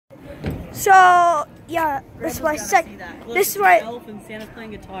So yeah, this is my second. This is my elf and Santa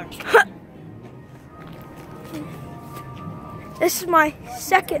playing guitar. This is my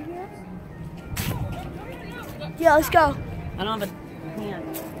second. Yeah, let's go. I don't have a hand.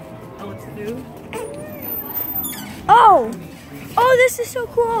 Oh, it's food. Oh, this is so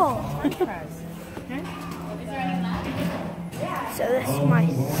cool. So this is my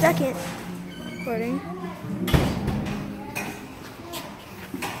second recording.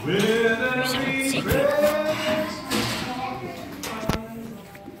 There's something secret.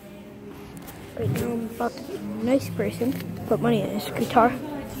 Right now I'm about to be a nice person. Put money in his guitar.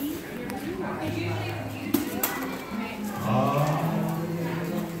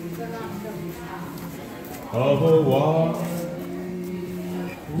 Of a walk,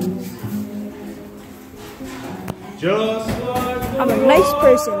 just like I'm a nice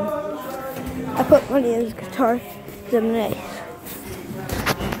person. I put money in his guitar because I'm nice.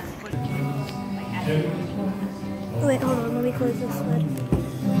 Wait, hold on, let me close this lid.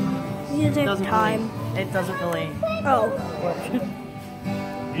 Music time. It doesn't really. Oh.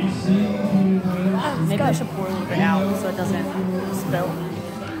 Maybe I should pour a little bit out so it doesn't spill.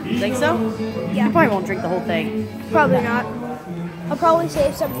 Think so? Yeah. You probably won't drink the whole thing. Probably not. I'll probably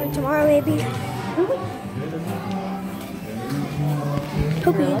save some for tomorrow, maybe.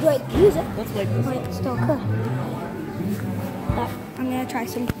 Hope you enjoyed the music. Let's wait for It's still good. I'm gonna try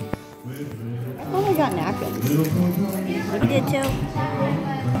some. Oh, I got napkins. I did too.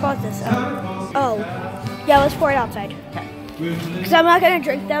 I bought this. Oh. Yeah, let's pour it outside. Because I'm not gonna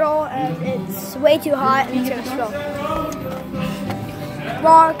drink that all, and it's way too hot and it's gonna spill.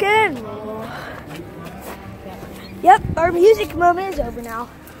 Rock and roll. Yep, our music moment is over now.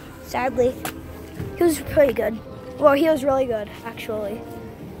 Sadly. He was pretty good. Well, he was really good, actually.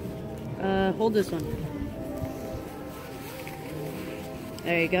 Hold this one.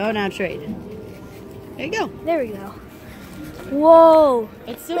 There you go, now trade. There you go. There we go. Whoa.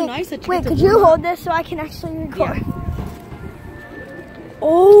 It's so nice that you Wait, get to could you hold this so I can actually record? Yeah.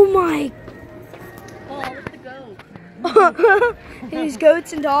 Oh my. Oh, look at the goat. These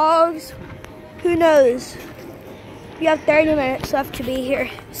goats and dogs. Who knows? We have 30 minutes left to be here,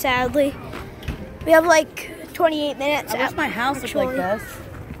 sadly. We have like 28 minutes. I wish my house looked like this.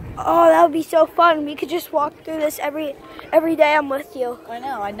 Oh, that would be so fun. We could just walk through this every day I'm with you. I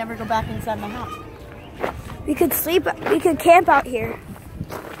know, I'd never go back inside my house. We could sleep, we could camp out here.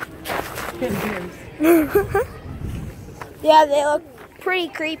 Yeah, they look pretty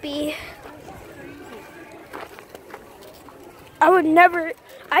creepy. I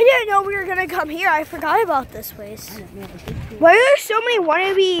didn't know we were gonna come here. I forgot about this place. Why are there so many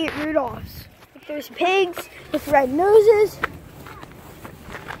wannabe Rudolphs? Like, there's pigs with red noses.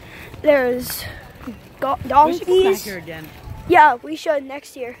 There's donkeys. We should come back here again. Yeah, we should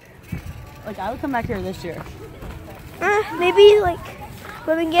next year. Like, I would come back here this year. Maybe like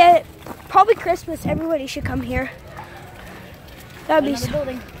when we get probably Christmas, everybody should come here. That'd be so.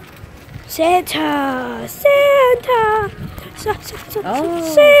 Building. Santa. Oh,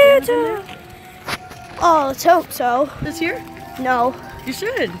 Santa. Oh, let's hope so. This year? No, You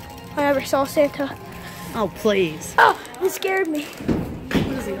should. I never saw Santa. Oh, please. Oh, it scared me.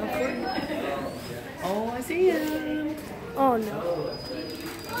 What is he up for? Oh, I see him. Oh no.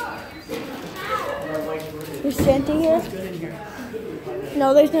 Is Santa here?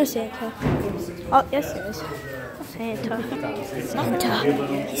 No, there's no Santa. Oh, yes there is. Santa. Santa.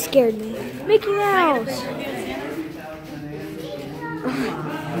 He scared me. Mickey Mouse.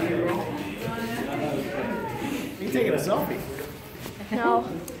 You taking a selfie? No.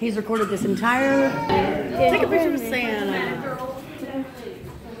 He's recorded this entire... Take a picture with Santa.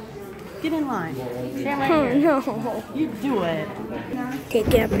 Get in line. Stand right Oh here. no. You do it.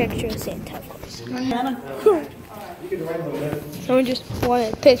 Taking a picture of Santa, of course. Santa. Someone just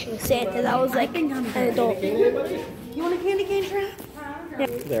wanted a picture of Santa. That was like an adult. You want a candy cane trap? Yeah.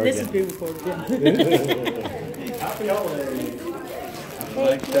 This is being recorded. Yeah. Happy holidays.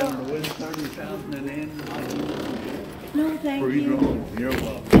 Thank you. No, thank you. You're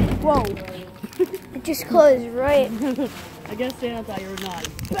welcome. Whoa. It just closed right. I guess Santa thought you were naughty.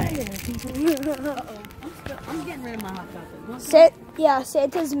 Bang! I'm getting rid of my hot chocolate. Yeah,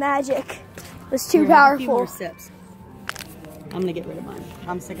 Santa's magic was too Here, have a few more powerful. sips. I'm gonna get rid of mine.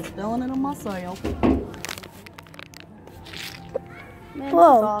 I'm sick of spilling it on myself. Man,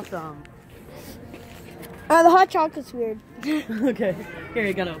 Whoa. this is awesome. The hot chocolate's weird. Okay, here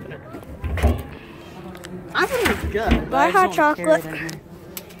you gotta open it. I think it's good. Buy I just hot don't care chocolate. anymore.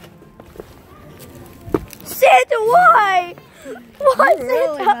 Santa, why? Why, You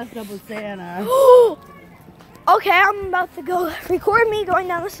really Santa? messed up with Santa. Okay, I'm about to go record me going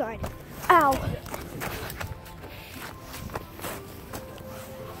down the slide. Ow.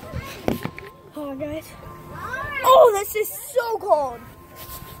 Oh, guys. Oh, this is so cold.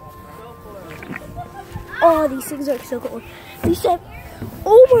 Oh, these things are so cold. These said,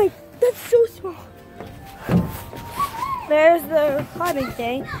 oh my, that's so small. There's the climbing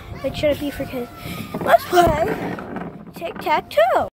thing. It shouldn't be for kids. Let's play tic-tac-toe.